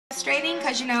frustrating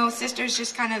because, you know, sisters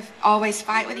just kind of always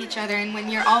fight with each other, and when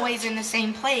you're always in the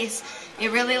same place,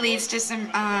 it really leads to some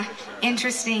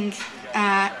interesting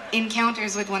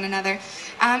encounters with one another.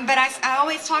 But I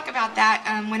always talk about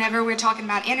that whenever we're talking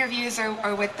about interviews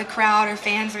or with the crowd or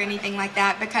fans or anything like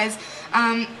that, because,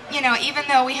 you know, even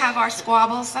though we have our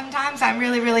squabbles sometimes, I'm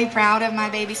really, really proud of my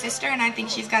baby sister, and I think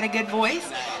she's got a good voice.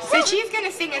 So she's going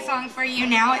to sing a song for you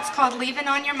now. It's called Leaving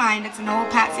on Your Mind. It's an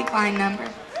old Patsy Cline number.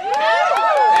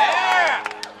 Yeah!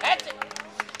 That's it.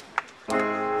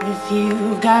 If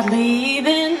you've got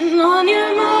leaving on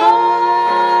your mind,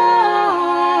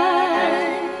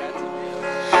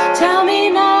 tell me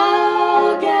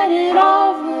now, get it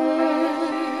over.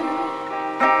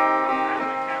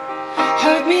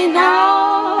 Hurt me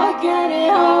now, get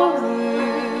it over.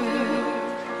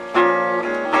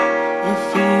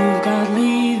 If you've got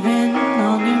leaving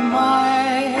on your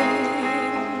mind,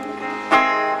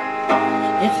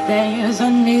 if there's a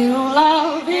new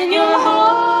love in your